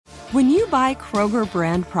When you buy Kroger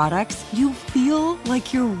brand products, you feel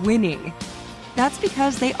like you're winning. That's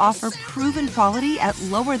because they offer proven quality at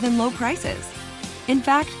lower than low prices. In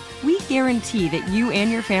fact, we guarantee that you and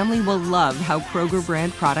your family will love how Kroger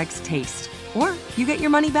brand products taste, or you get your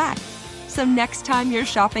money back. So next time you're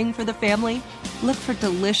shopping for the family, look for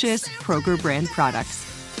delicious Kroger brand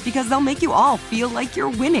products, because they'll make you all feel like you're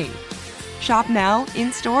winning. Shop now,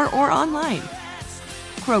 in-store, or online.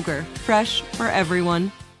 Kroger, fresh for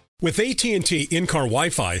everyone. With AT&T in-car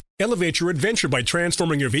Wi-Fi, elevate your adventure by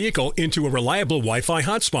transforming your vehicle into a reliable Wi-Fi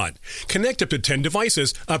hotspot. Connect up to 10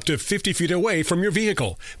 devices up to 50 feet away from your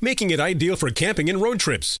vehicle, making it ideal for camping and road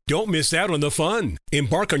trips. Don't miss out on the fun.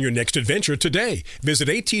 Embark on your next adventure today. Visit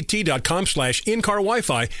att.com/in-car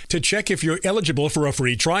Wi-Fi to check if you're eligible for a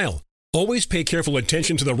free trial. Always pay careful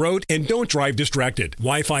attention to the road and don't drive distracted.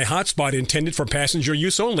 Wi-Fi hotspot intended for passenger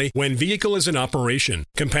use only when vehicle is in operation.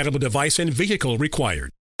 Compatible device and vehicle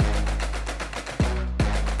required.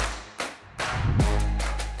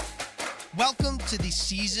 Welcome to the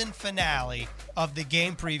season finale of the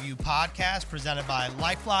Game Preview Podcast presented by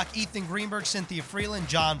LifeLock. Ethan Greenberg, Cynthia Freeland,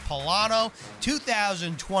 John Polano.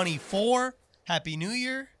 2024. Happy New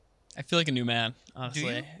Year. I feel like a new man, honestly. Do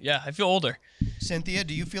you? Yeah, I feel older. Cynthia,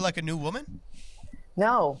 do you feel like a new woman?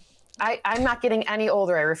 No. I'm not getting any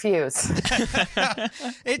older. I refuse.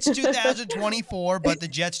 It's 2024, but the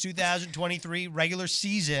Jets' 2023 regular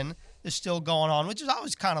season is still going on, which is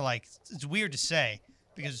always kind of like, it's weird to say.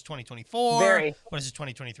 Because it's 2024. Very. What is the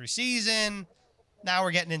 2023 season? Now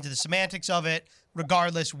we're getting into the semantics of it.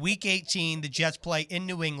 Regardless, Week 18, the Jets play in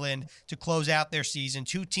New England to close out their season.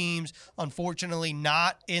 Two teams, unfortunately,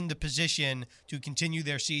 not in the position to continue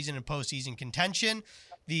their season in postseason contention.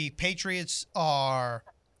 The Patriots are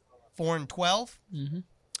 4-12.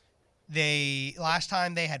 Mm-hmm. Last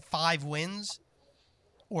time they had 5 wins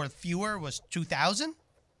or fewer was 2000.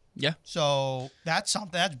 Yeah. So that's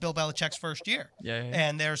something. That's Bill Belichick's first year. Yeah.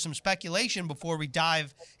 And there's some speculation before we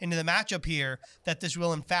dive into the matchup here that this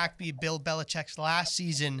will, in fact, be Bill Belichick's last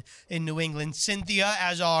season in New England. Cynthia,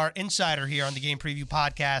 as our insider here on the Game Preview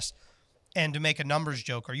Podcast, and to make a numbers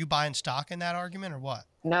joke, are you buying stock in that argument or what?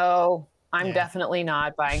 No, I'm definitely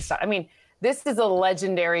not buying stock. I mean, this is a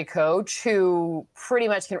legendary coach who pretty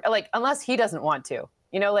much can, like, unless he doesn't want to.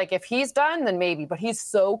 You know, like if he's done, then maybe, but he's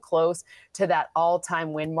so close to that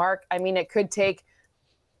all-time win mark. I mean, it could take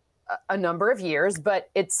a number of years, but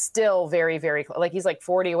it's still very, very close. Like he's like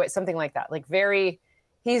 40 away, something like that. Like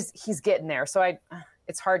he's getting there. So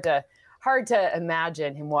it's hard to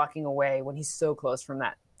imagine him walking away when he's so close from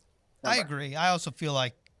that number. I agree. I also feel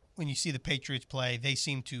like when you see the Patriots play, they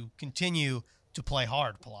seem to continue to play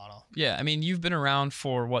hard, Polano. Yeah, I mean, you've been around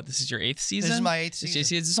for what? This is your 8th season? This is my 8th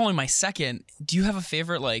season. This is only my 2nd. Do you have a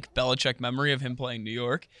favorite, like, Belichick memory of him playing New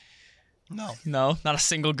York? No. No? Not a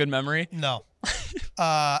single good memory? No.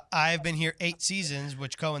 I've been here 8 seasons,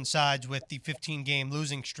 which coincides with the 15-game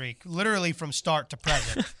losing streak, literally from start to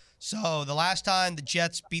present. So the last time the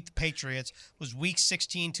Jets beat the Patriots was Week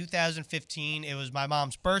 16, 2015. It was my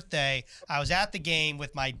mom's birthday. I was at the game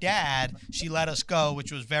with my dad. She let us go,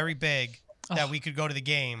 which was very big. That we could go to the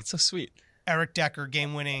game. That's so sweet. Eric Decker,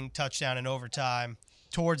 game-winning touchdown in overtime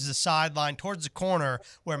towards the sideline, towards the corner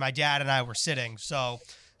where my dad and I were sitting. So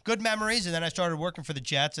good memories, and then I started working for the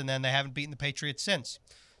Jets, and then they haven't beaten the Patriots since.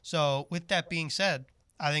 So with that being said,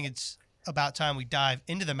 I think it's about time we dive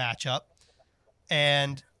into the matchup.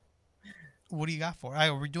 And what do you got for it?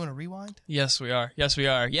 Are we doing a rewind? Yes, we are.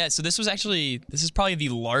 Yeah, so this is probably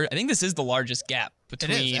I think this is the largest gap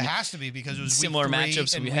between. It is. It has to be because it was similar week 3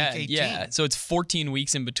 matchups and we week had. 18. Yeah, so it's 14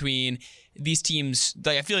 weeks in between these teams.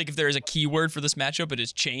 Like, I feel like if there is a key word for this matchup, it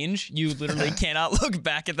is change. You literally cannot look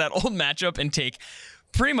back at that old matchup and take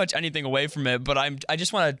pretty much anything away from it. But I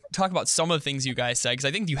just want to talk about some of the things you guys said, because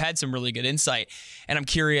I think you had some really good insight, and I'm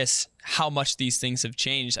curious how much these things have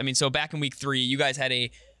changed. I mean, so back in week 3, you guys had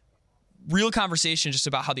a real conversation just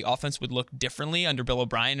about how the offense would look differently under Bill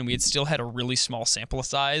O'Brien, and we had still had a really small sample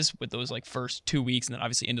size with those like first 2 weeks and then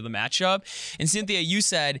obviously into the matchup. And Cynthia, you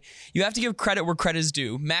said you have to give credit where credit is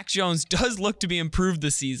due. Mac Jones does look to be improved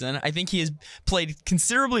this season. I think he has played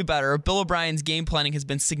considerably better. Bill O'Brien's game planning has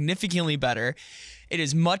been significantly better. It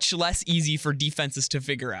is much less easy for defenses to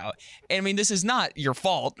figure out. And I mean, this is not your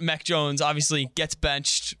fault. Mac Jones obviously gets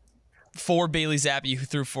benched for Bailey Zappi, who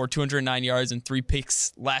threw for 209 yards and 3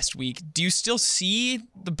 picks last week. Do you still see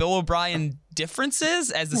the Bill O'Brien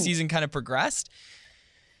differences as the season kind of progressed?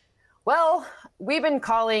 Well, we've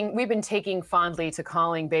been taking fondly to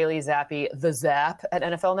calling Bailey Zappi the Zap at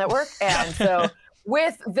NFL Network. And so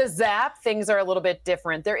with the Zap, things are a little bit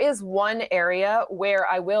different. There is one area where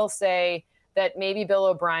I will say that maybe Bill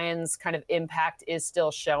O'Brien's kind of impact is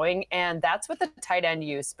still showing. And that's with the tight end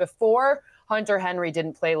use. Before Hunter Henry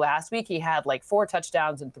didn't play last week, he had like 4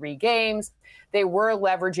 touchdowns in 3 games. They were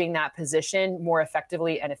leveraging that position more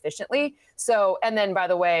effectively and efficiently. So, and then by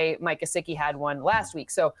the way, Mike Gesicki had one last week.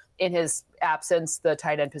 So in his absence, the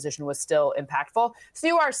tight end position was still impactful. So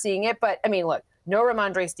you are seeing it, but I mean, look, no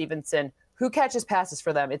Ramondre Stevenson. Who catches passes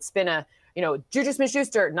for them? It's been a, Juju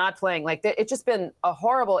Smith-Schuster not playing. Like, it's just been a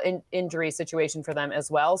horrible injury situation for them as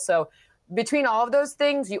well. So between all of those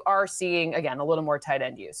things, you are seeing, again, a little more tight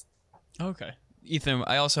end use. Okay. Ethan,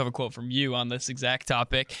 I also have a quote from you on this exact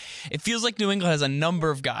topic. It feels like New England has a number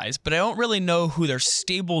of guys, but I don't really know who their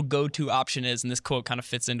stable go-to option is, and this quote kind of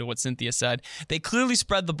fits into what Cynthia said. They clearly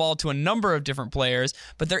spread the ball to a number of different players,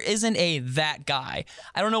 but there isn't a that guy.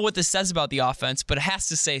 I don't know what this says about the offense, but it has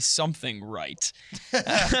to say something right.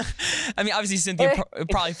 I mean, obviously Cynthia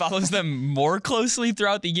probably follows them more closely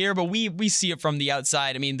throughout the year, but we see it from the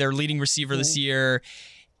outside. I mean, their leading receiver this year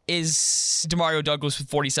is Demario Douglas with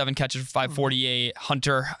 47 catches for 548.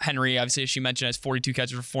 Hunter Henry, obviously, as she mentioned, has 42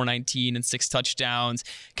 catches for 419 and 6 touchdowns.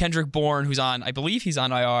 Kendrick Bourne, who's on, I believe he's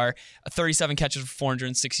on IR, 37 catches for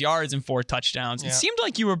 406 yards and 4 touchdowns. Yeah. It seemed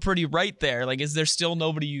like you were pretty right there. Like, is there still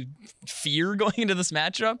nobody you fear going into this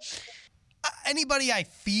matchup? Anybody I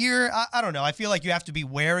fear? I don't know. I feel like you have to be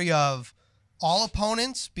wary of all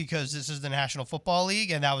opponents because this is the National Football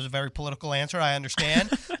League, and that was a very political answer, I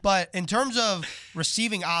understand. But in terms of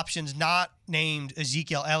receiving options not named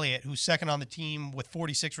Ezekiel Elliott, who's second on the team with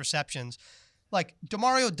 46 receptions, like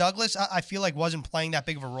Demario Douglas, I feel like wasn't playing that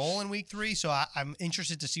big of a role in week 3, so I'm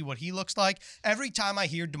interested to see what he looks like. Every time I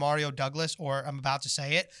hear Demario Douglas, or I'm about to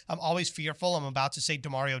say it, I'm always fearful I'm about to say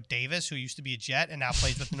Demario Davis, who used to be a Jet and now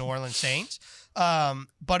plays with the New Orleans Saints.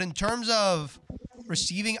 But in terms of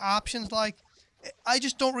receiving options, like, I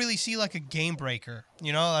just don't really see like a game breaker.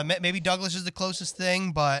 Maybe Douglas is the closest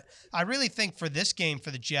thing, but I really think for this game for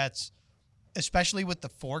the Jets, especially with the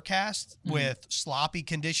forecast, with sloppy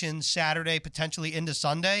conditions Saturday, potentially into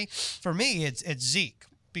Sunday, for me, it's Zeke,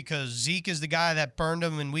 because Zeke is the guy that burned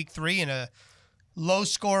him in week 3 in a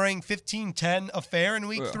low-scoring 15-10 affair in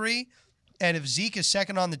week 3. And if Zeke is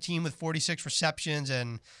second on the team with 46 receptions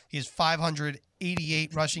and he has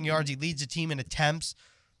 588 rushing yards, he leads the team in attempts,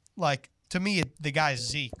 like, to me, the guy's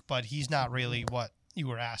Zeke, but he's not really what you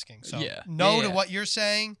were asking. So to what you're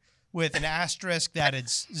saying with an asterisk that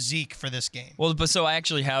it's Zeke for this game. Well, but so I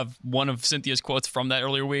actually have one of Cynthia's quotes from that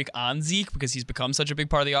earlier week on Zeke because he's become such a big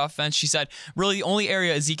part of the offense. She said, really, the only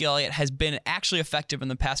area Ezekiel Elliott has been actually effective in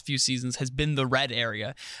the past few seasons has been the red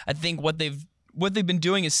area. I think what they've been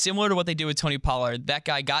doing is similar to what they did with Tony Pollard. That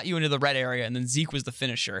guy got you into the red area, and then Zeke was the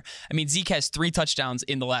finisher. I mean, Zeke has 3 touchdowns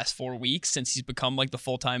in the last 4 weeks since he's become like the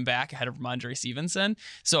full-time back ahead of Ramondre Stevenson.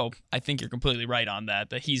 So I think you're completely right on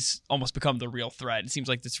that he's almost become the real threat. It seems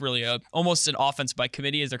like it's really almost an offense by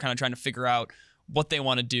committee as they're kind of trying to figure out what they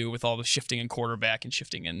want to do with all the shifting in quarterback and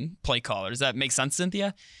shifting in play caller. Does that make sense,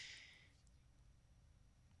 Cynthia?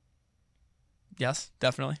 Yes,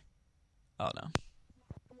 definitely. Oh, no.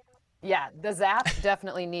 Yeah, the Zap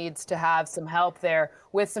definitely needs to have some help there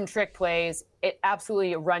with some trick plays. It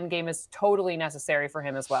absolutely, a run game is totally necessary for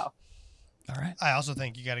him as well. All right. I also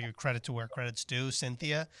think you got to give credit to where credit's due.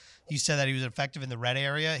 Cynthia, you said that he was effective in the red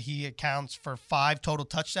area. He accounts for 5 total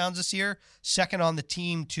touchdowns this year, second on the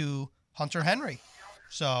team to Hunter Henry.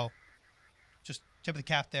 So just tip of the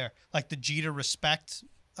cap there. Like the Jeter respect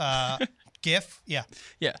GIF, yeah.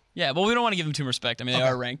 Well, we don't want to give them too much respect. I mean, they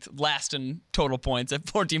are ranked last in total points at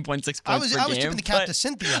 14.6 points per game. I was tipping the cap to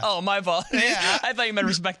Cynthia. Oh, my apologies. Yeah. I thought you meant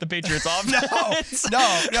respect the Patriots offense. No.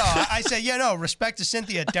 I said, respect to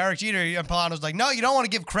Cynthia. Derek Jeter and Polano's like, no, you don't want to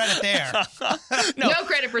give credit there. No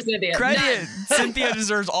credit for Cynthia. Credit. Cynthia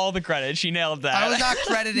deserves all all she nailed that. I was not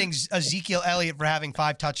crediting Ezekiel Elliott for having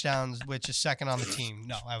 5 touchdowns, which is second on the team.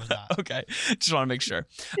 No, I was not. Okay. Just want to make sure.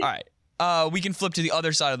 All right. We can flip to the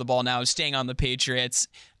other side of the ball now, staying on the Patriots.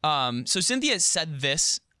 So Cynthia said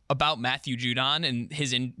this about Matthew Judon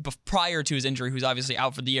and prior to his injury, who's obviously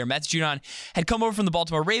out for the year. Matthew Judon had come over from the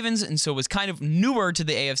Baltimore Ravens and so was kind of newer to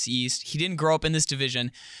the AFC East. He didn't grow up in this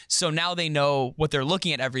division. So now they know what they're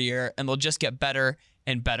looking at every year, and they'll just get better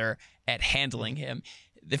and better at handling him.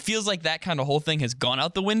 It feels like that kind of whole thing has gone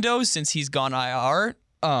out the window since he's gone IR.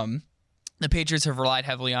 The Patriots have relied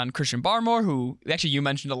heavily on Christian Barmore, who actually you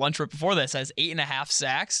mentioned a lunch right before this, has 8.5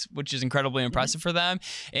 sacks, which is incredibly impressive for them.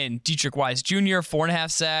 And Dietrich Wise Jr., 4.5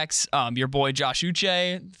 sacks. Your boy Josh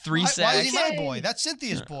Uche, 3 sacks. Why is he my boy? That's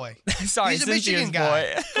Cynthia's boy. Sorry, he's a Cynthia's Michigan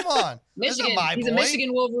guy. boy. Come on, Michigan. He's boy. A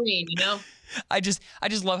Michigan Wolverine, I just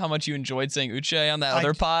love how much you enjoyed saying Uche on that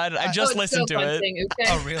other pod. I just listened to it.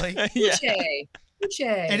 Oh, really? Yeah. Uche.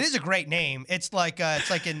 It is a great name. It's like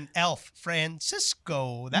an elf,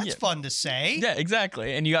 Francisco. That's fun to say. Yeah,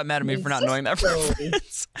 exactly. And you got mad at me for not knowing that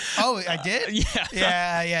reference. Oh, I did?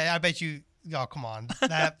 Yeah. Yeah. I bet you. Oh, come on.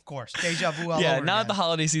 That, of course. Deja vu all over now that again. the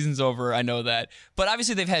holiday season's over, I know that. But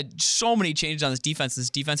obviously they've had so many changes on this defense. This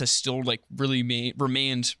defense has still like really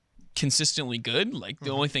remained consistently good. Like the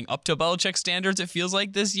only thing up to Belichick standards, it feels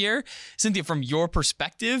like this year. Cynthia, from your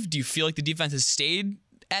perspective, do you feel like the defense has stayed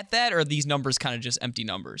at that, or are these numbers kind of just empty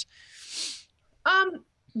numbers?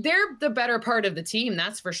 They're the better part of the team,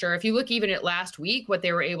 that's for sure. If you look even at last week, what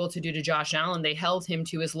they were able to do to Josh Allen, they held him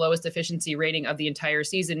to his lowest efficiency rating of the entire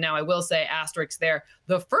season. Now, I will say asterisk there.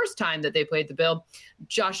 The first time that they played the Bill,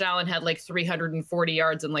 Josh Allen had like 340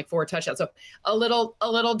 yards and like 4 touchdowns. So a little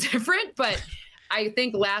different, but I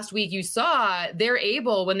think last week you saw they're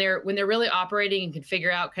able, when they're really operating and can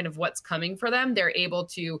figure out kind of what's coming for them, they're able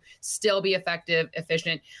to still be effective,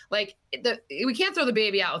 efficient. Like we can't throw the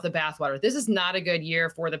baby out with the bathwater. This is not a good year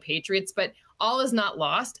for the Patriots, but all is not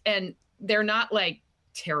lost, and they're not like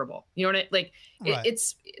terrible. You know what I like? Right.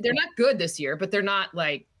 They're not good this year, but they're not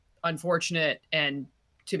like unfortunate and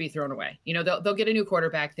to be thrown away. You know, they'll get a new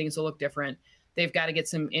quarterback. Things will look different. They've got to get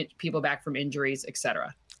some people back from injuries,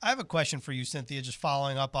 etc. I have a question for you, Cynthia, just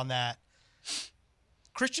following up on that.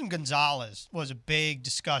 Christian Gonzalez was a big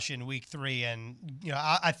discussion week 3, and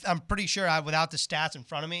I'm pretty sure without the stats in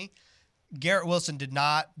front of me, Garrett Wilson did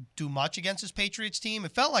not do much against his Patriots team.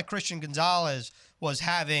 It felt like Christian Gonzalez was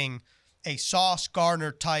having a Sauce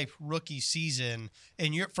Gardner type rookie season.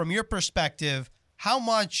 And from your perspective, how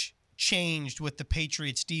much changed with the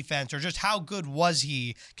Patriots defense, or just how good was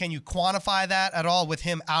he? Can you quantify that at all with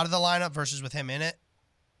him out of the lineup versus with him in it?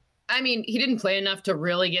 I mean, he didn't play enough to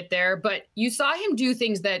really get there, but you saw him do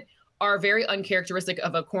things that are very uncharacteristic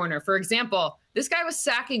of a corner. For example, this guy was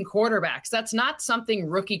sacking quarterbacks. That's not something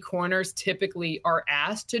rookie corners typically are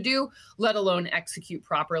asked to do, let alone execute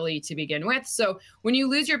properly to begin with. So when you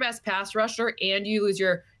lose your best pass rusher and you lose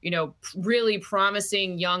your, really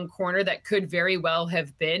promising young corner that could very well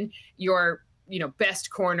have been your, best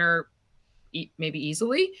corner, maybe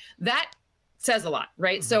easily, that says a lot,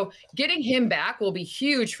 right? Mm-hmm. So getting him back will be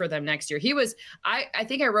huge for them next year. He was, I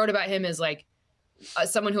think I wrote about him as like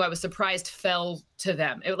someone who I was surprised fell to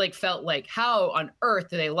them. It felt like, how on earth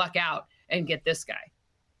do they luck out and get this guy?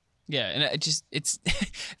 Yeah, and it's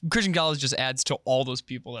Christian Gonzalez just adds to all those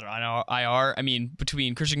people that are on IR. I mean,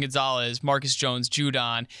 between Christian Gonzalez, Marcus Jones,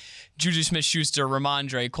 Judon, Juju Smith-Schuster,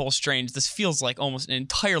 Ramondre, Cole Strange, this feels like almost an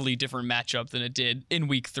entirely different matchup than it did in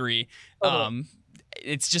week 3.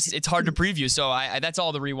 It's hard to preview. So that's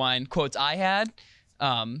all the rewind quotes I had.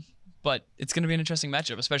 But it's going to be an interesting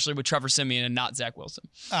matchup, especially with Trevor Siemian and not Zach Wilson.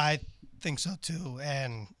 I think so too.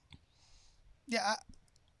 And yeah,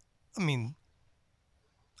 I mean,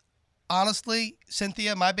 honestly,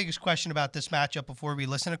 Cynthia, my biggest question about this matchup before we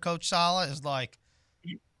listen to Coach Saleh is like,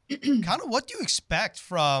 kind of what do you expect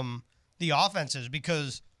from the offenses?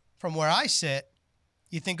 Because from where I sit,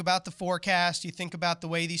 you think about the forecast, you think about the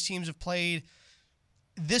way these teams have played.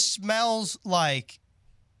 This smells like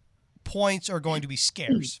points are going to be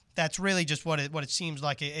scarce. That's really just what it seems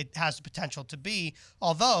like it has the potential to be.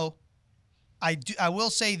 Although I will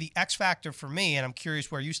say the X factor for me, and I'm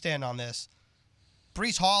curious where you stand on this,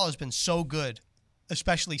 Breece Hall has been so good,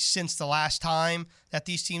 especially since the last time that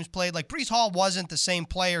these teams played. Like, Breece Hall wasn't the same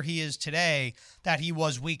player he is today that he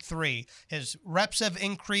was week 3. His reps have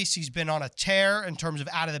increased. He's been on a tear in terms of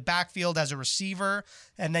out of the backfield as a receiver,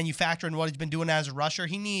 and then you factor in what he's been doing as a rusher.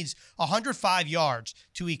 He needs 105 yards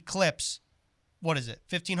to eclipse,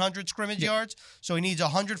 1,500 scrimmage yards? So he needs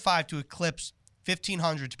 105 to eclipse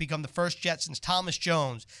 1,500 to become the first Jet since Thomas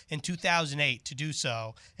Jones in 2008 to do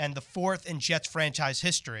so, and the 4th in Jets franchise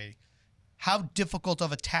history. How difficult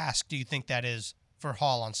of a task do you think that is for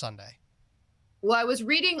Hall on Sunday? Well, I was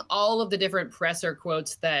reading all of the different presser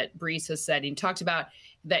quotes that Breece has said. He talked about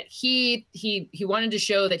that he wanted to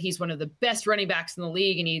show that he's one of the best running backs in the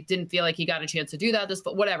league, and he didn't feel like he got a chance to do that.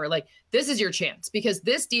 Whatever. Like, this is your chance, because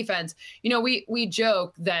this defense, we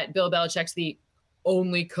joke that Bill Belichick's the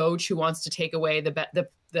only coach who wants to take away the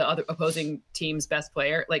other opposing team's best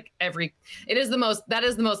player. That is the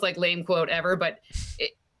most like lame quote ever, but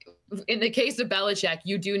in the case of Belichick,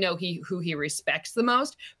 you do know who he respects the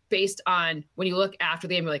most based on when you look after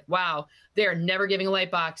the game, you're like, wow, they're never giving a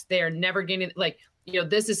light box. They are never getting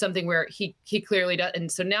this is something where he clearly does.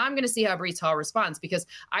 And so now I'm going to see how Breece Hall responds, because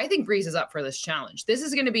I think Breece is up for this challenge. This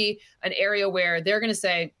is going to be an area where they're going to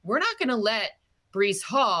say, we're not going to let Breece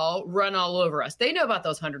Hall run all over us. They know about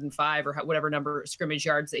those 105 or whatever number of scrimmage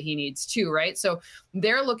yards that he needs too, right? So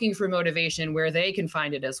they're looking for motivation where they can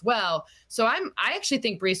find it as well. So I actually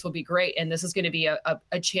think Breece will be great. And this is going to be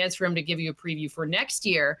a chance for him to give you a preview for next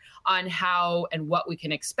year on how and what we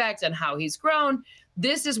can expect and how he's grown.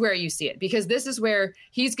 This is where you see it, because this is where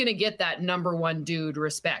he's going to get that number one dude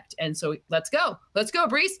respect. And so let's go,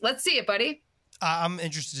 Breece. Let's see it, buddy. I'm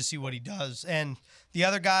interested to see what he does. And the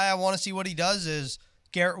other guy I want to see what he does is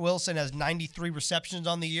Garrett Wilson has 93 receptions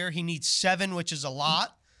on the year. He needs 7, which is a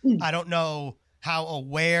lot. I don't know how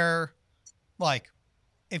aware, like,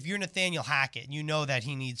 if you're Nathaniel Hackett, you know that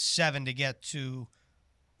he needs 7 to get to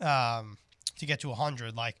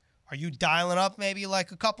 100. Like, are you dialing up maybe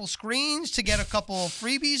like a couple screens to get a couple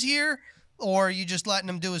freebies here, or are you just letting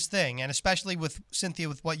him do his thing? And especially with Cynthia,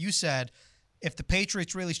 with what you said, if the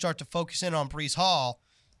Patriots really start to focus in on Breece Hall,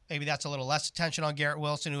 maybe that's a little less attention on Garrett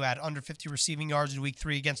Wilson, who had under 50 receiving yards in week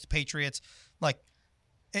 3 against the Patriots. Like,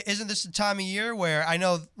 isn't this the time of year where I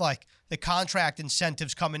know, like, the contract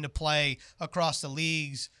incentives come into play across the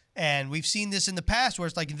leagues, and we've seen this in the past where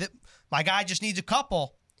it's like, my guy just needs a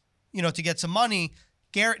couple, to get some money.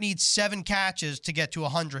 Garrett needs 7 catches to get to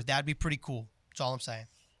 100. That'd be pretty cool. That's all I'm saying.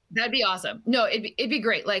 That'd be awesome. No, it'd be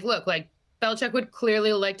great. Like, look, like, Belichick would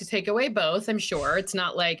clearly like to take away both, I'm sure. It's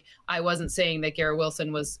not like I wasn't saying that Garrett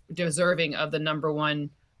Wilson was deserving of the number one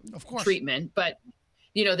treatment, but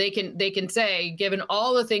they can say, given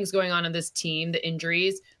all the things going on in this team, the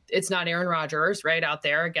injuries, it's not Aaron Rodgers right out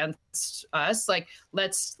there against us. Like,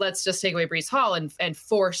 let's just take away Breece Hall and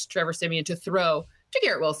force Trevor Siemian to throw to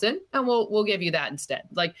Garrett Wilson, and we'll give you that instead.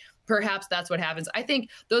 Like, perhaps that's what happens. I think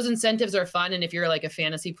those incentives are fun. And if you're like a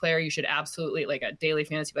fantasy player, you should absolutely, like a daily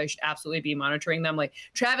fantasy player, you should absolutely be monitoring them. Like,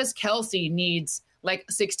 Travis Kelce needs like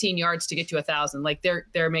 16 yards to get to 1,000. Like,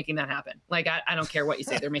 they're making that happen. Like, I don't care what you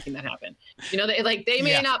say, they're making that happen. They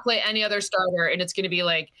may not play any other starter, and it's going to be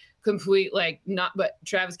like complete, like, not, but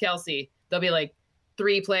Travis Kelce, they'll be like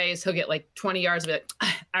 3 plays, he'll get like 20 yards of it.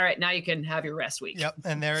 All right, now you can have your rest week. Yep.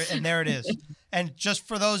 And there it is. And just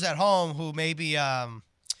for those at home who maybe,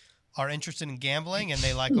 are interested in gambling and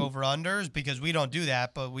they like over-unders, because we don't do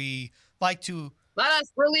that, but we like to.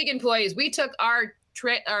 We're league employees. We took our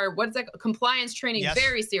compliance training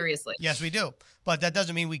very seriously. Yes, we do. But that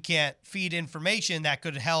doesn't mean we can't feed information that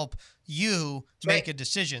could help you make a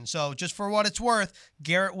decision. So just for what it's worth,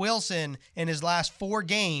 Garrett Wilson in his last 4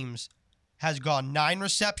 games has gone 9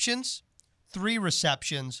 receptions, 3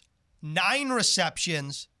 receptions, 9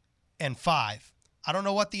 receptions, and 5. I don't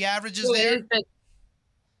know what the average is there.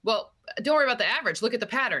 Well, don't worry about the average. Look at the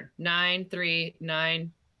pattern. 9, 3,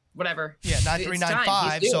 9, whatever. Yeah, 9, 3, 9,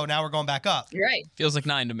 5. So now we're going back up. You're right. Feels like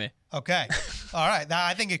 9 to me. Okay. All right.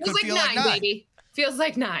 I think it could feel like 9. Baby. Feels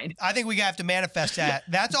like 9. I think we have to manifest that.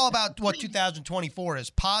 That's all about what 2024 is.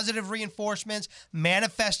 Positive reinforcements,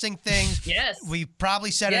 manifesting things. Yes. We probably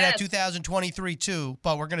said it at 2023 too,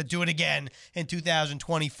 but we're going to do it again in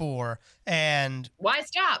 2024. And why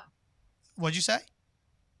stop? What'd you say?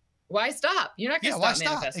 Why stop? You're not going to stop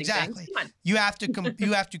manifesting exactly. things. Come on.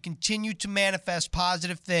 You have to continue to manifest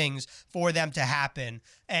positive things for them to happen.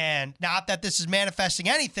 And not that this is manifesting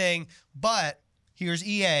anything, but here's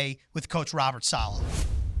EA with Coach Robert Saleh.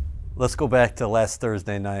 Let's go back to last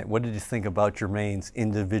Thursday night. What did you think about Jermaine's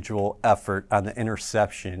individual effort on the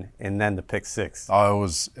interception and then the pick 6? Oh,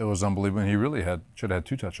 it was unbelievable. He really should have had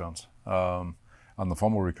 2 touchdowns on the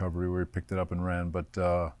fumble recovery where he picked it up and ran.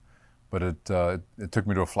 But it took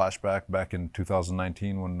me to a flashback back in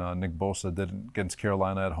 2019 when Nick Bosa did it against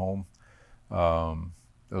Carolina at home. It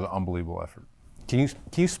was an unbelievable effort. Can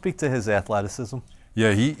you speak to his athleticism?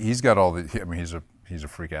 Yeah, he's got all the. I mean, he's a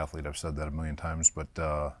freak athlete. I've said that a million times, but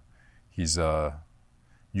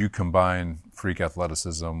you combine freak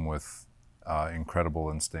athleticism with incredible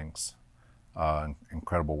instincts,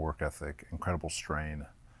 incredible work ethic, incredible strain,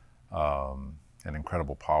 and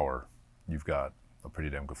incredible power. You've got a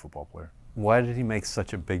pretty damn good football player. Why did he make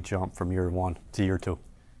such a big jump from year 1 to year 2?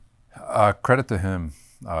 Credit to him.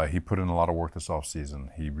 He put in a lot of work this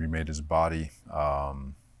offseason. He remade his body.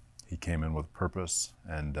 He came in with purpose,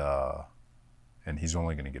 and he's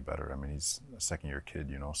only going to get better. I mean, he's a 2nd-year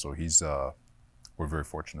kid, so we're very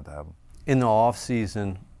fortunate to have him. In the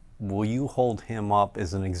offseason, will you hold him up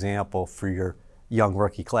as an example for your young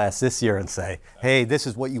rookie class this year and say, hey, this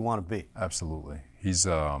is what you want to be? Absolutely. He's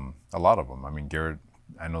a lot of them. I mean, Garrett,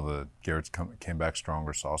 I know that Garrett's came back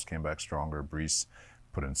stronger, Sauce came back stronger, Breece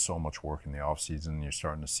put in so much work in the offseason. You're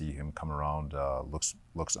starting to see him come around,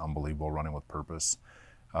 looks unbelievable, running with purpose.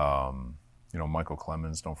 Michael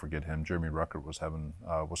Clemens, don't forget him. Jeremy Ruckert was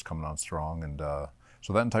coming on strong, and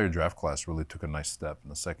so that entire draft class really took a nice step in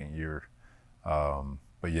the 2nd year.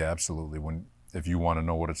 But yeah, absolutely. If you want to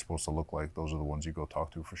know what it's supposed to look like, those are the ones you go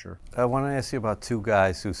talk to for sure. I want to ask you about two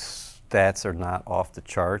guys whose stats are not off the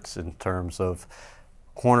charts in terms of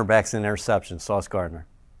cornerbacks and interceptions. Sauce Gardner,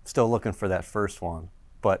 still looking for that first one,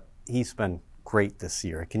 but he's been great this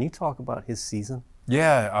year. Can you talk about his season?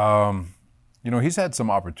 Yeah, he's had some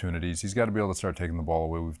opportunities. He's got to be able to start taking the ball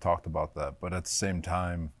away. We've talked about that, but at the same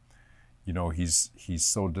time, he's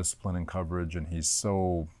so disciplined in coverage, and he's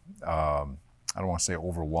so I don't want to say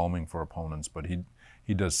overwhelming for opponents, but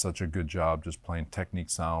he does such a good job just playing technique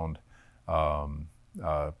sound,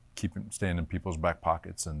 staying in people's back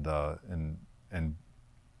pockets, and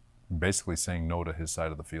basically saying no to his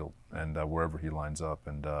side of the field and wherever he lines up.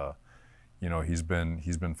 And he's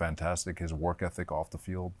been fantastic. His work ethic off the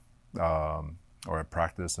field or at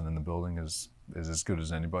practice and in the building is as good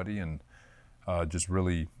as anybody. And just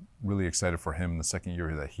really, really excited for him in the second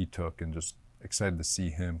year that he took, and just excited to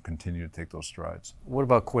see him continue to take those strides. What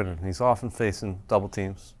about Quinnen? He's often facing double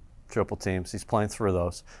teams, triple teams. He's playing through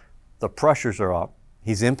those. The pressures are up.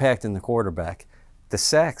 He's impacting the quarterback. The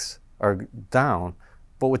sacks are down.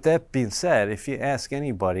 But with that being said, if you ask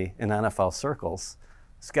anybody in NFL circles,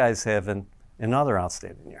 this guy's having another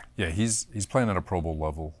outstanding year. Yeah, he's playing at a Pro Bowl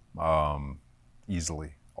level,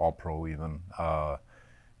 easily, all pro even.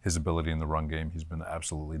 His ability in the run game, he's been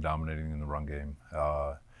absolutely dominating in the run game.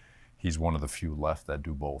 He's one of the few left that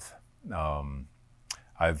do both.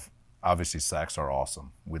 Obviously sacks are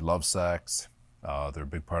awesome. We love sacks. They're a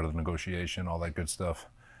big part of the negotiation, all that good stuff.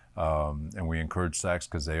 And we encourage sacks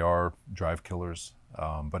because they are drive killers.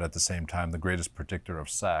 But at the same time, the greatest predictor of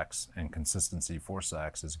sacks and consistency for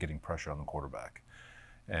sacks is getting pressure on the quarterback.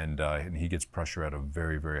 And he gets pressure at a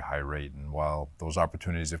very, very high rate. And while those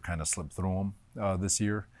opportunities have kind of slipped through him this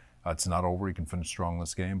year, it's not over. He can finish strong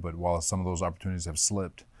this game. But while some of those opportunities have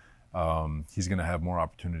slipped, he's going to have more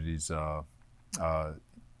opportunities.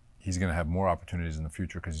 He's going to have more opportunities in the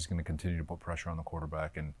future because he's going to continue to put pressure on the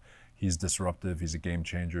quarterback. And he's disruptive. He's a game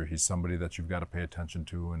changer. He's somebody that you've got to pay attention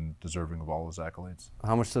to and deserving of all his accolades.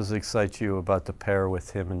 How much does it excite you about the pair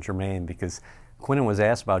with him and Jermaine? Because Quinnen was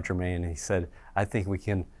asked about Jermaine, and he said, I think we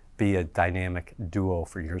can be a dynamic duo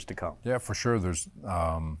for years to come. Yeah, for sure. There's,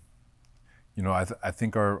 I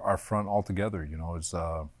think our front altogether, is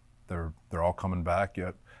they're all coming back.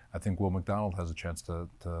 Yet I think Will McDonald has a chance to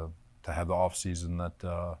have the offseason that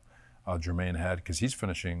Jermaine had, because he's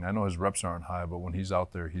finishing. I know his reps aren't high, but when he's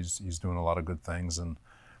out there, he's doing a lot of good things. And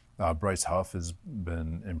Bryce Huff has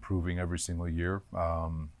been improving every single year.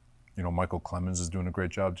 Michael Clemens is doing a great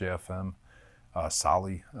job, JFM,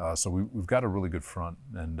 Solly. So we've got a really good front,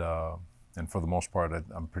 and for the most part,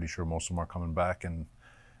 I'm pretty sure most of them are coming back, and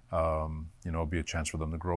it'll be a chance for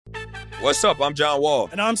them to grow. What's up? I'm John Wall.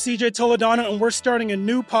 And I'm CJ Toledano, and we're starting a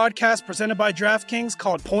new podcast presented by DraftKings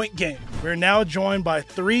called Point Game. We're now joined by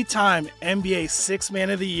 3-time NBA Sixth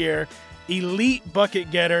Man of the Year, elite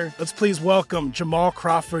bucket getter. Let's please welcome Jamal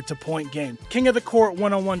Crawford to Point Game. King of the Court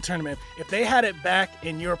one-on-one tournament. If they had it back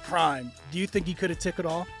in your prime, do you think you could have took it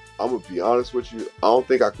all? I'm going to be honest with you. I don't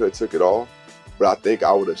think I could have took it all, but I think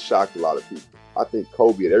I would have shocked a lot of people. I think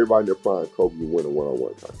Kobe and everybody in their prime, Kobe would win a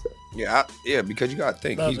one-on-one contest. Yeah, because you got to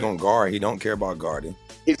think, he's going to guard. He don't care about guarding.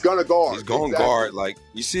 He's going to guard. He's going to guard. Like,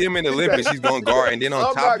 you see him in the Olympics, he's going to guard. And then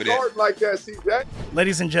on top of that. I'm not guarding like that, CJ.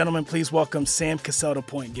 Ladies and gentlemen, please welcome Sam Cassell to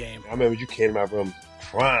Point Game. I remember you came out from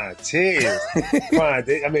crying, tears,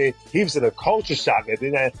 crying. I mean, he was in a culture shock. And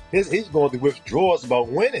then he's going through withdrawals about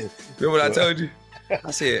winning. Remember what I told you?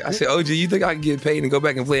 I said, OG, you think I can get paid and go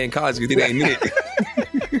back and play in college because it ain't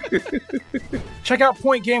it? Check out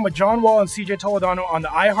Point Game with John Wall and CJ Toledano on the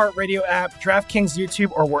iHeartRadio app, DraftKings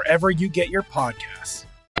YouTube, or wherever you get your podcasts.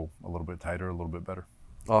 A little bit tighter, a little bit better.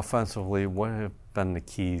 Offensively, what have been the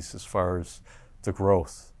keys as far as the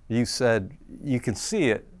growth? You said you can see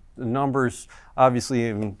it. The numbers, obviously,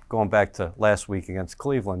 even going back to last week against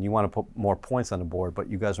Cleveland, you want to put more points on the board, but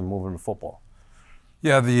you guys are moving the football.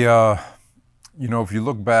 Yeah, if you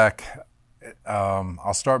look back,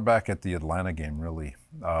 I'll start back at the Atlanta game, really.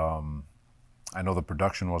 I know the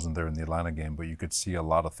production wasn't there in the Atlanta game, but you could see a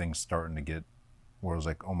lot of things starting to get where it was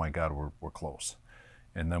like, oh my God, we're close.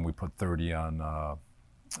 And then we put 30 on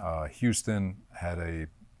Houston, had a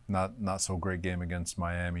not so great game against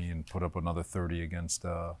Miami, and put up another 30 against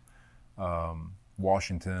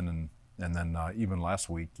Washington, and then even last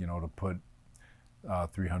week, to put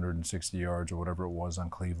 360 yards or whatever it was on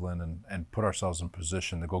Cleveland, and put ourselves in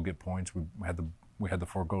position to go get points. We had to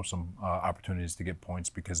forego some opportunities to get points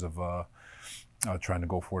because of trying to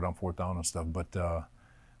go for it on fourth down and stuff.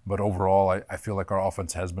 But overall, I feel like our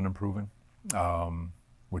offense has been improving,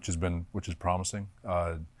 which is promising.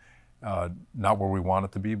 not where we want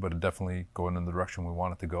it to be, but definitely going in the direction we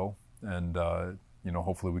want it to go. And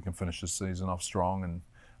hopefully we can finish this season off strong and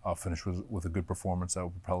finish with a good performance that will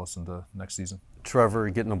propel us into next season. Trevor,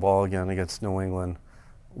 getting the ball again against New England.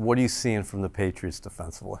 What are you seeing from the Patriots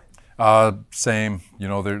defensively? Same.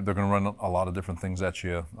 They're going to run a lot of different things at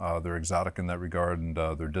you. They're exotic in that regard, and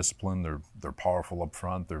they're disciplined. They're powerful up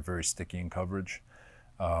front. They're very sticky in coverage.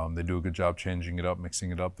 They do a good job changing it up,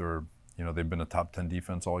 mixing it up. They've been a top 10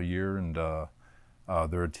 defense all year, and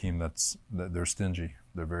they're a team they're stingy.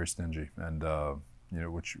 They're very stingy, and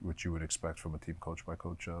which you would expect from a team coached by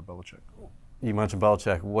Coach Belichick. You mentioned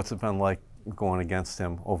Belichick. What's it been like going against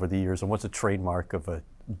him over the years, and what's a trademark of a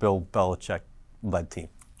Bill Belichick-led team?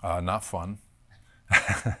 Not fun,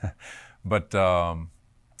 but Bill,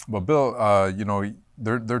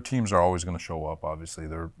 their teams are always going to show up. Obviously,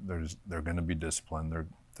 they're going to be disciplined. They're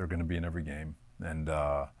going to be in every game, and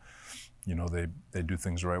they do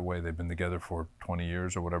things the right way. They've been together for 20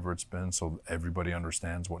 years or whatever it's been, so everybody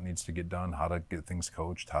understands what needs to get done, how to get things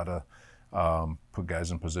coached, how to put guys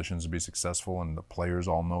in positions to be successful, and the players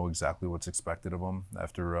all know exactly what's expected of them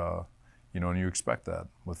after, and you expect that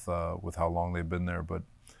with how long they've been there. But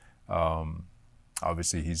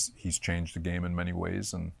obviously he's changed the game in many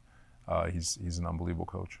ways, and he's an unbelievable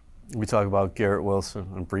coach. We talk about Garrett Wilson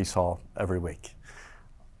and Breece Hall every week,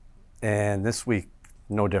 and this week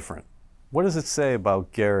no different. What does it say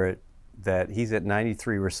about Garrett that he's at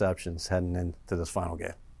 93 receptions heading into this final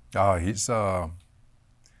game? He's a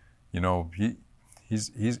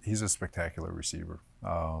spectacular receiver.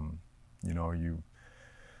 You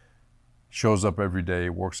shows up every day,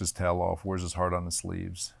 works his tail off, wears his heart on his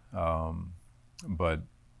sleeves, but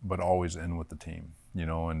always in with the team. You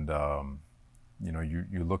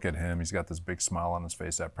look at him, he's got this big smile on his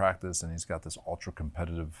face at practice, and he's got this ultra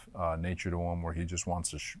competitive nature to him where he just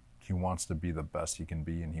wants to be the best he can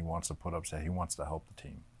be, and he wants to put up, he wants to help the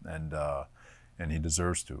team, and he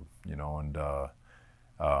deserves to,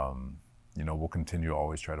 we'll continue to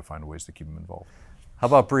always try to find ways to keep him involved. How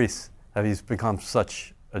about Breece? He's become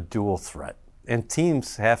such a dual threat, and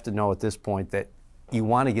teams have to know at this point that you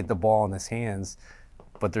want to get the ball in his hands,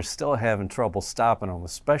 but they're still having trouble stopping him,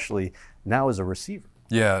 especially now as a receiver.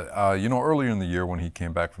 Yeah, earlier in the year when he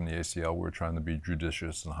came back from the ACL, we were trying to be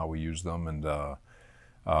judicious in how we use them and to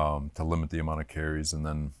limit the amount of carries, and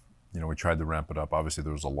then we tried to ramp it up. Obviously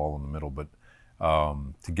there was a lull in the middle, but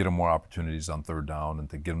to get him more opportunities on third down and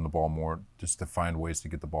to get him the ball more, just to find ways to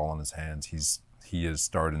get the ball in his hands, he is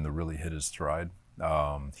starting to really hit his stride.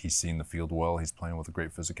 He's seen the field well. He's playing with a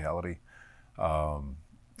great physicality.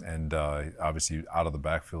 And obviously out of the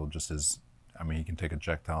backfield, he can take a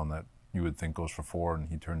check down that you would think goes for 4, and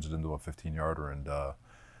he turns it into a 15-yarder. And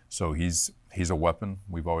so he's a weapon.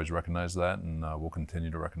 We've always recognized that, and we'll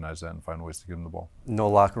continue to recognize that and find ways to get him the ball. No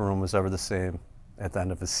locker room was ever the same at the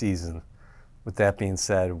end of the season. With that being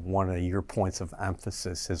said, one of your points of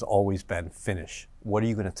emphasis has always been finish. What are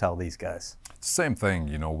you going to tell these guys? It's the same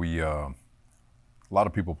thing. A lot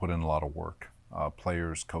of people put in a lot of work.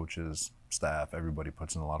 Players, coaches, staff, everybody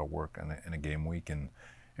puts in a lot of work in a game week, and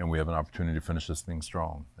we have an opportunity to finish this thing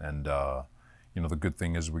strong. And the good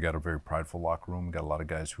thing is we got a very prideful locker room. We got a lot of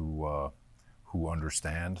guys who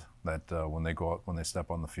understand that when they go out, when they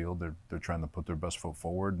step on the field, they're trying to put their best foot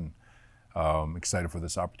forward, and excited for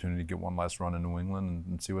this opportunity to get one last run in New England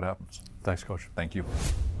and see what happens. Thanks, Coach. Thank you.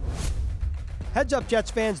 Heads up, Jets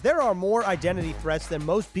fans, there are more identity threats than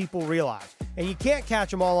most people realize, and you can't catch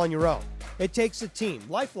them all on your own. It takes a team.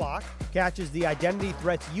 LifeLock catches the identity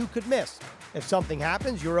threats you could miss. If something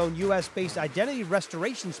happens, your own U.S.-based identity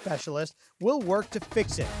restoration specialist will work to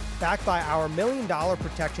fix it, backed by our $1 million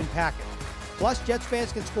protection package. Plus, Jets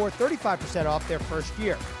fans can score 35% off their first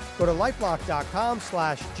year. Go to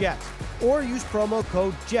LifeLock.com/Jets or use promo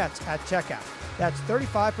code JETS at checkout. That's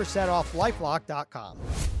 35% off LifeLock.com.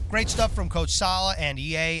 Great stuff from Coach Saleh and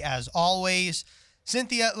EA as always.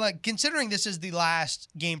 Cynthia, considering this is the last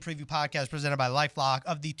game preview podcast presented by LifeLock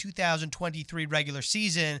of the 2023 regular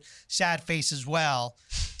season, sad face as well.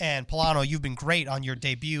 And Polano, you've been great on your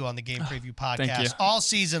debut on the game preview podcast all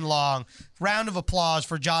season long. Round of applause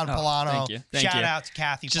for John Polano. Thank you. Shout out to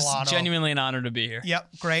Kathy Polano. Just genuinely an honor to be here.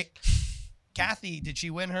 Yep, great. Kathy, did she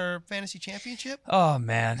win her fantasy championship? Oh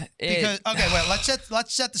man.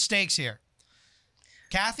 Let's set the stakes here.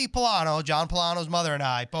 Kathy Polano, John Polano's mother, and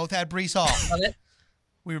I both had Breece Hall.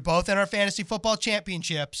 We were both in our fantasy football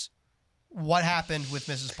championships. What happened with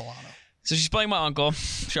Mrs. Polano? So she's playing my uncle.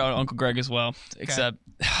 Shout out Uncle Greg as well. Okay. Except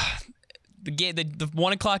the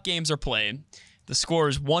 1 o'clock games are played. The score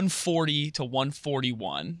is 140 to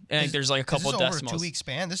 141. I think there's like a couple is this decimals. Over a 2 week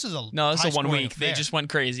span. This is a no, this is a 1 week. affair. They just went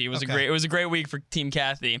crazy. It was a great week for Team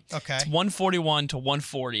Kathy. Okay. It's 141 to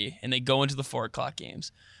 140, and they go into the 4 o'clock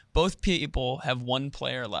games. Both people have one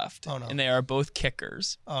player left, and they are both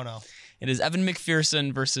kickers. Oh no! It is Evan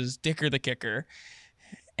McPherson versus Dicker the kicker,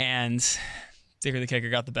 and Dicker the kicker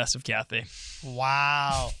got the best of Kathy.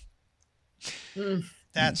 Wow,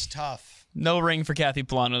 that's tough. No ring for Kathy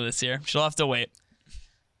Polano this year. She'll have to wait.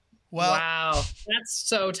 Well, wow, that's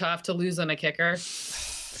so tough to lose on a kicker.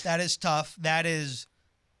 That is tough. That is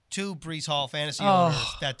 2 Brees Hall fantasy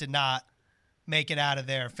owners that did not make it out of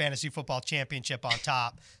their fantasy football championship on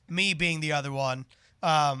top. Me being the other one.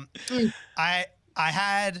 I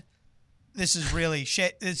had, this is really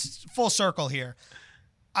shit. It's full circle here.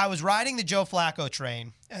 I was riding the Joe Flacco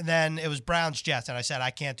train, and then it was Browns Jets, and I said,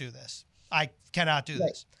 I can't do this. I cannot do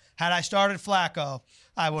this. Had I started Flacco,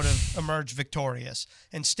 I would have emerged victorious.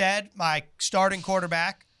 Instead, my starting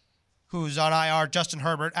quarterback, who's on IR, Justin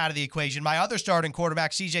Herbert, out of the equation. My other starting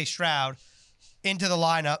quarterback, CJ Stroud, into the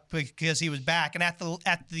lineup because he was back. And at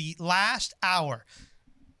the last hour,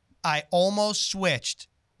 I almost switched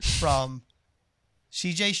from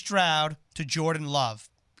CJ Stroud to Jordan Love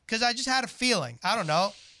because I just had a feeling. I don't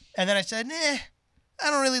know. And then I said, I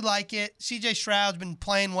don't really like it. CJ Stroud's been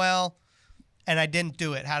playing well. And I didn't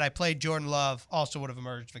do it. Had I played Jordan Love, also would have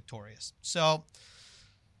emerged victorious. So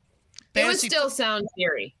it was still sound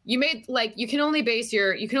theory. You made you can only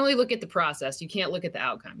look at the process. You can't look at the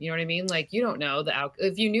outcome. You know what I mean? Like you don't know the outcome.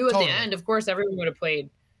 If you knew at the end, of course, everyone would have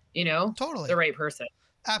played, the right person.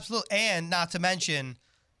 Absolutely. And not to mention,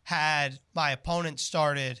 had my opponent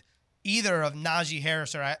started either of Najee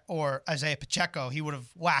Harris or Isaiah Pacheco, he would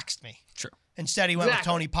have waxed me. True. Instead, he went with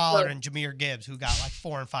Tony Pollard and Jahmyr Gibbs, who got like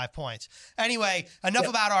 4 and 5 points. Anyway, enough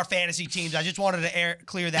about our fantasy teams. I just wanted to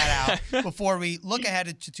clear that out before we look ahead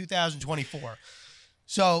to 2024.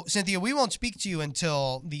 So, Cynthia, we won't speak to you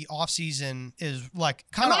until the offseason is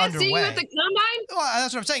kind of underway. See you at the combine? Well,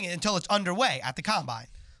 that's what I'm saying. Until it's underway at the combine.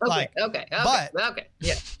 Okay.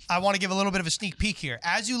 Yeah. I want to give a little bit of a sneak peek here.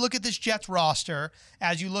 As you look at this Jets roster,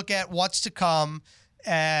 as you look at what's to come,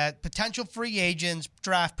 potential free agents,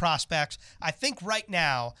 draft prospects, I think right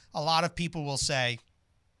now a lot of people will say,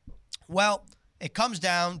 well, it comes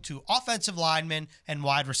down to offensive linemen and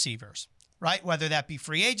wide receivers, right? Whether that be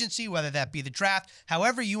free agency, whether that be the draft,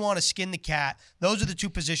 however you want to skin the cat, those are the 2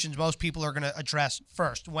 positions most people are going to address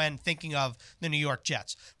first when thinking of the New York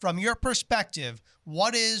Jets. From your perspective,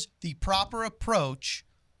 what is the proper approach,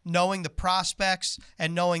 knowing the prospects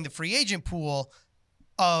and knowing the free agent pool,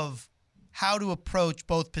 of how to approach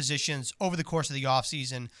both positions over the course of the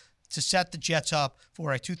offseason to set the Jets up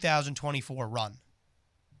for a 2024 run?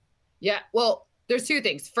 Yeah, well, there's 2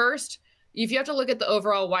 things. First, if you have to look at the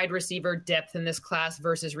overall wide receiver depth in this class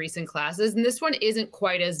versus recent classes, and this one isn't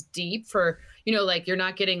quite as deep for, you're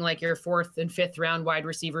not getting your 4th and 5th round wide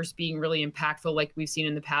receivers being really impactful like we've seen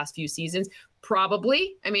in the past few seasons.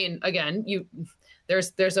 Probably. I mean, again,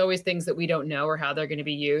 there's always things that we don't know or how they're going to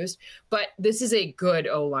be used, but this is a good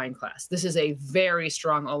O-line class. This is a very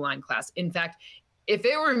strong O-line class. In fact, if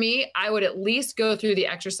it were me, I would at least go through the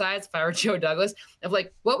exercise, if I were Joe Douglas, of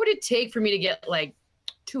what would it take for me to get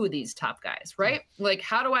 2 of these top guys, right?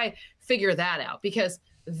 How do I figure that out? Because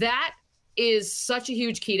that is such a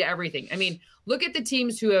huge key to everything. I mean, look at the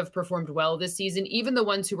teams who have performed well this season, even the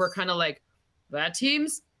ones who were kind of that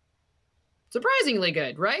team's surprisingly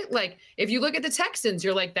good, right? If you look at the Texans,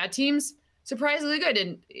 you're that team's surprisingly good.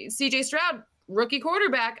 And CJ Stroud, rookie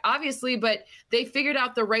quarterback, obviously, but they figured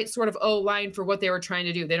out the right sort of O-line for what they were trying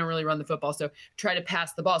to do. They don't really run the football, so try to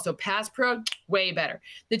pass the ball. So pass pro, way better.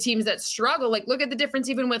 The teams that struggle, look at the difference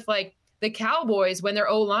even with the Cowboys when their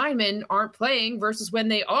O-linemen aren't playing versus when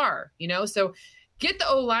they are, So get the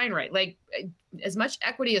O-line right. As much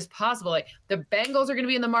equity as possible. The Bengals are going to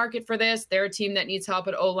be in the market for this. They're a team that needs help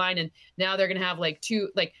at O-line, and now they're going to have 2,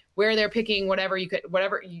 where they're picking whatever you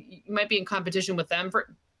might be in competition with them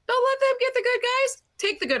for. Don't let them get the good guys.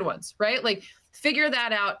 Take the good ones, right? Figure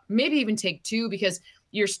that out. Maybe even take 2 because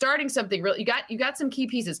you're starting something real. You got some key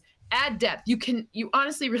pieces. Add depth. You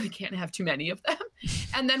honestly really can't have too many of them.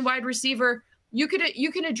 And then wide receiver, you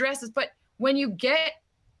can address this, but when you get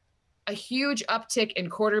a huge uptick in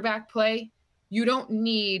quarterback play,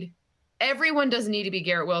 everyone doesn't need to be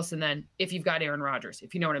Garrett Wilson then if you've got Aaron Rodgers,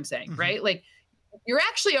 if you know what I'm saying, right? You're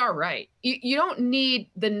actually all right. You don't need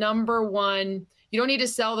the number one. You don't need to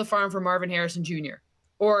sell the farm for Marvin Harrison Jr.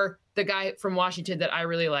 or the guy from Washington that I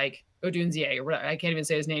really like, Odunze, or whatever. I can't even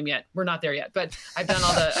say his name yet. We're not there yet, but I've done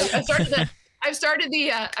all the. I've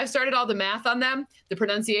started all the math on them. The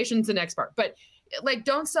pronunciation's the next part, but like,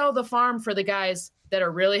 don't sell the farm for the guys that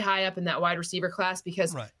are really high up in that wide receiver class,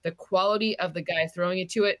 because the quality of the guy throwing it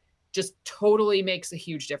to it just totally makes a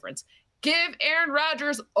huge difference. Give Aaron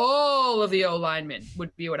Rodgers all of the O linemen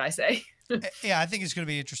would be what I say. Yeah, I think it's going to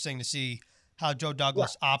be interesting to see how Joe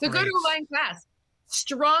Douglas operates. It's a good O-line class.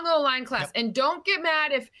 Strong O-line class. Yep. And don't get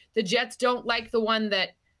mad if the Jets don't like the one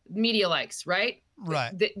that media likes, right?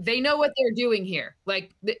 Right. They know what they're doing here.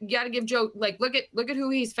 Like, you got to give Joe, like, look at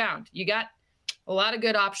who he's found. You got a lot of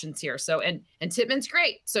good options here. So, and Tippmann's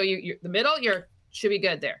great. So you're the middle, should be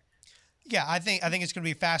good there. Yeah, I think it's going to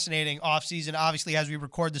be a fascinating offseason. Obviously, as we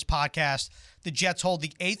record this podcast, the Jets hold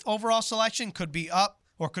the 8th overall selection, could be up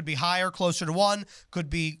or could be higher, closer to 1, could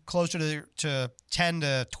be closer to 10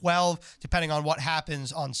 to 12, depending on what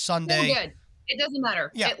happens on Sunday. Still good. It doesn't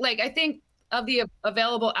matter. Yeah. I think of the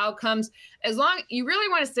available outcomes, as long you really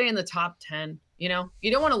want to stay in the top 10, you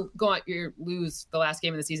don't want to go out, lose the last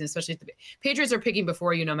game of the season, especially if the Patriots are picking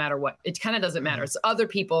before you, no matter what. It kind of doesn't matter. It's other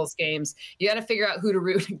people's games. You got to figure out who to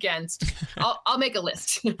root against. I'll make a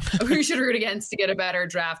list of who you should root against to get a better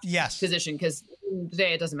draft position, because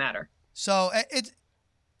today it doesn't matter. So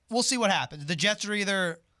we'll see what happens. The Jets are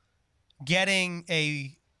either getting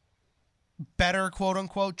a better quote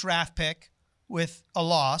unquote draft pick with a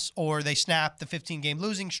loss, or they snap the 15-game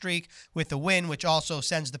losing streak with a win, which also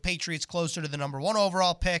sends the Patriots closer to the number 1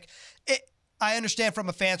 overall pick. I understand from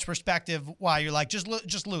a fan's perspective why you're like, just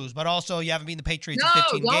lose, but also you haven't beaten the Patriots in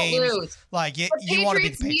 15 games. Lose. Like, you want to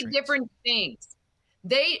beat the Patriots. Need different things.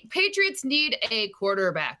 Patriots need a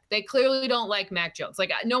quarterback. They clearly don't like Mac Jones.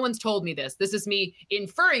 Like, no one's told me this. This is me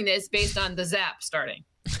inferring this based on the Zap starting.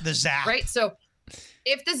 The Zap. Right? So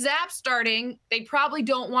if the Zap's starting, they probably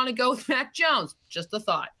don't want to go with Mac Jones. Just a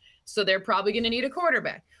thought. So they're probably going to need a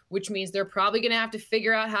quarterback, which means they're probably going to have to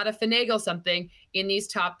figure out how to finagle something in these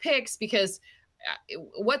top picks, because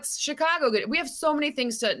what's Chicago good? We have so many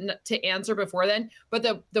things to answer before then. But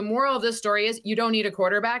the moral of this story is you don't need a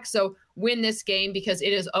quarterback. So win this game, because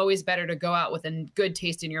it is always better to go out with a good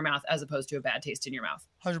taste in your mouth as opposed to a bad taste in your mouth.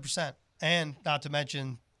 100%. And not to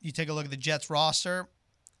mention, you take a look at the Jets roster.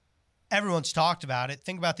 Everyone's talked about it.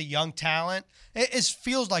 Think about the young talent. It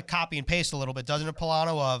feels like copy and paste a little bit, doesn't it,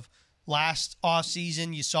 Polano, of last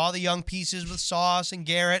offseason? You saw the young pieces with Sauce and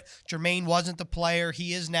Garrett. Jermaine wasn't the player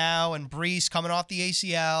he is now, and Brees coming off the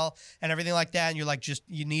ACL and everything like that, and you're like,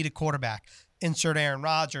 you need a quarterback. Insert Aaron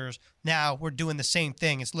Rodgers. Now we're doing the same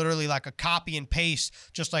thing. It's literally like a copy and paste,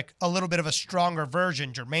 just like a little bit of a stronger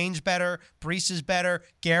version. Jermaine's better. Brees is better.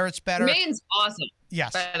 Garrett's better. Jermaine's awesome.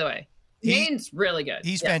 Yes. By the way. Jermaine's really good.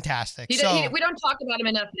 He's fantastic. We don't talk about him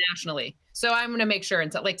enough nationally. So I'm going to make sure.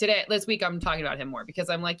 Like this week, I'm talking about him more, because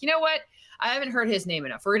I'm like, you know what? I haven't heard his name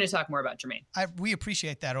enough. We're going to talk more about Jermaine. We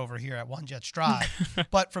appreciate that over here at One Jet Stride.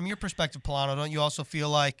 But from your perspective, Polano, don't you also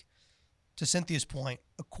feel like, to Cynthia's point,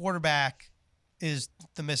 a quarterback is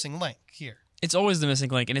the missing link here? It's always the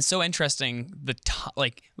missing link, and it's so interesting,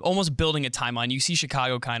 almost building a timeline. You see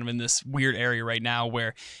Chicago kind of in this weird area right now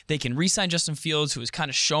where they can re-sign Justin Fields, who has kind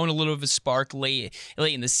of shown a little of a spark late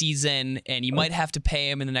in the season, and you might have to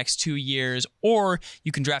pay him in the next 2 years, or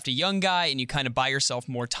you can draft a young guy and you kind of buy yourself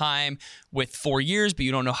more time with 4 years, but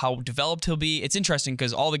you don't know how developed he'll be. It's interesting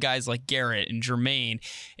because all the guys like Garrett and Jermaine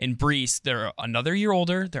and Brees, they're another year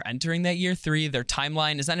older. They're entering that year 3. Their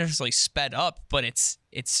timeline is not necessarily sped up, but it's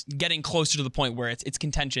getting closer to the point where it's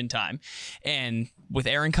contention time. And with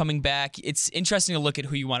Aaron coming back, it's interesting to look at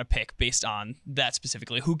who you want to pick based on that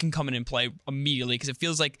specifically. Who can come in and play immediately, because it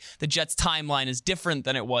feels like the Jets' timeline is different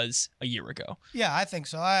than it was a year ago. Yeah, I think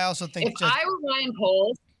so. I also think if I were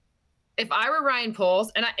Ryan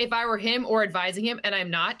Poles, and if I were him or advising him, and I'm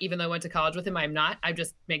not, even though I went to college with him, I'm not. I'm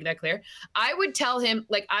just making that clear. I would tell him,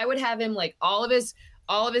 I would have him all of his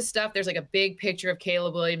stuff. There's a big picture of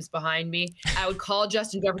Caleb Williams behind me. I would call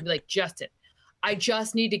Justin Jefferson and be like, Justin, I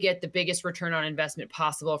just need to get the biggest return on investment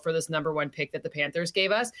possible for this number 1 pick that the Panthers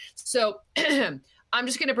gave us. So I'm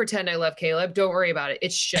just going to pretend I love Caleb. Don't worry about it.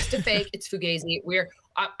 It's just a fake. It's Fugazi.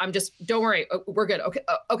 Don't worry. We're good.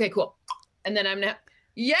 Okay, cool. And then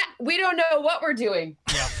we don't know what we're doing.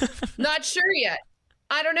 Yeah. Not sure yet.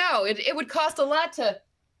 I don't know. It would cost a lot to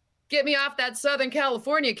get me off that Southern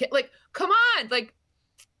California. Come on,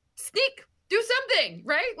 sneak, do something,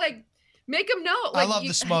 right? Make them know. I love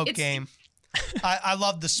the smoke game. I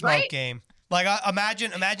love the smoke game.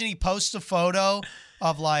 Imagine he posts a photo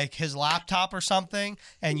of his laptop or something,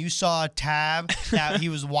 and you saw a tab that he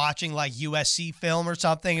was watching USC film or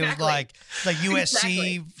something. It was like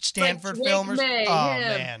USC Stanford film or something. Oh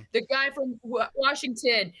man, the guy from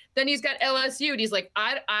Washington. Then he's got LSU, and he's like,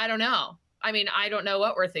 I don't know. I mean, I don't know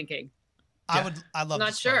what we're thinking. I love Not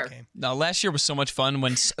the smoke sure. game. No, last year was so much fun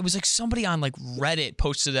when it was like somebody on like Reddit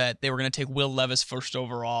posted that they were going to take Will Levis first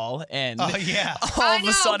overall, and Oh yeah. all of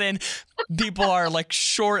a sudden people are like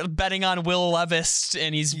short betting on Will Levis,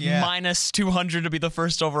 and he's minus 200 to be the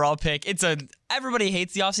first overall pick. Everybody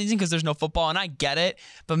hates the offseason because there's no football, and I get it,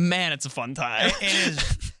 but man, it's a fun time. It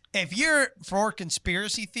is. If you're for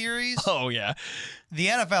conspiracy theories, oh yeah, the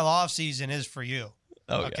NFL offseason is for you.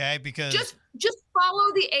 Oh, okay, because just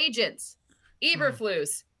follow the agents.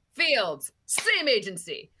 Eberflus, Fields, same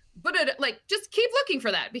agency. But just keep looking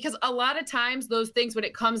for that, because a lot of times those things, when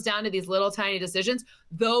it comes down to these little tiny decisions,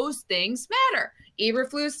 those things matter.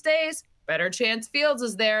 Eberflus stays, better chance Fields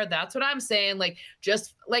is there. That's what I'm saying.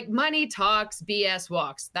 Just money talks, BS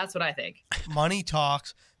walks. That's what I think. Money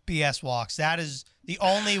talks, BS walks. That is the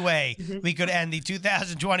only way we could end the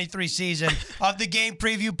 2023 season of the Game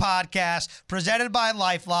Preview Podcast, presented by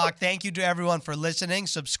LifeLock. Thank you to everyone for listening,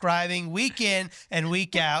 subscribing week in and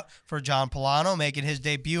week out. For John Polano making his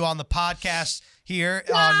debut on the podcast here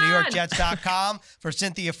on NewYorkJets.com. For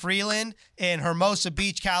Cynthia Freeland in Hermosa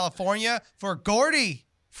Beach, California. For Gordy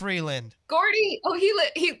Freeland. Gordy. Oh,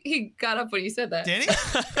 he got up when you said that. Did he?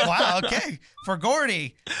 Wow, okay. For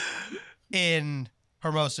Gordy in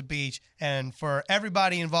Hermosa Beach, and for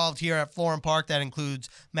everybody involved here at Florham Park, that includes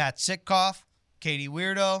Matt Sitkoff, Katie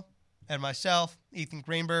Weirdo, and myself, Ethan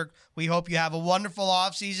Greenberg. We hope you have a wonderful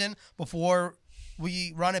offseason before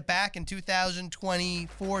we run it back in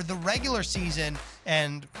 2024, the regular season,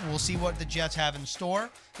 and we'll see what the Jets have in store.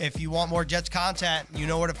 If you want more Jets content, you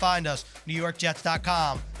know where to find us,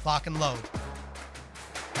 NewYorkJets.com. Lock and load.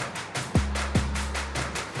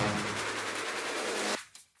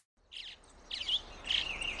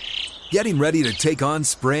 Getting ready to take on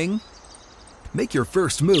spring? Make your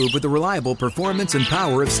first move with the reliable performance and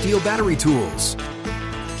power of Steel battery tools.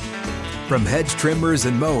 From hedge trimmers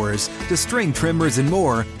and mowers to string trimmers and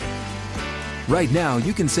more, right now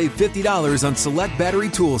you can save $50 on select battery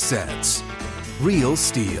tool sets. Real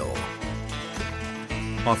Steel.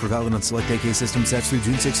 Offer valid on select AK system sets through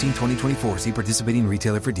June 16, 2024. See participating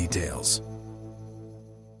retailer for details.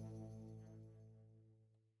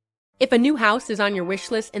 If a new house is on your wish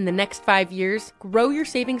list in the next 5 years, grow your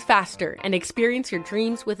savings faster and experience your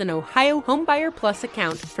dreams with an Ohio Homebuyer Plus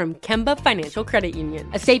account from Kemba Financial Credit Union.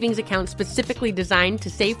 A savings account specifically designed to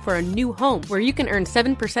save for a new home, where you can earn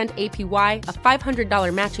 7% APY, a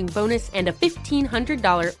 $500 matching bonus, and a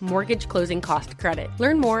 $1,500 mortgage closing cost credit.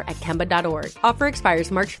 Learn more at Kemba.org. Offer expires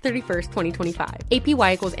March 31st, 2025.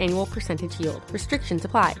 APY equals annual percentage yield. Restrictions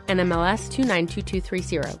apply. NMLS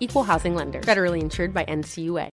 292230. Equal housing lender. Federally insured by NCUA.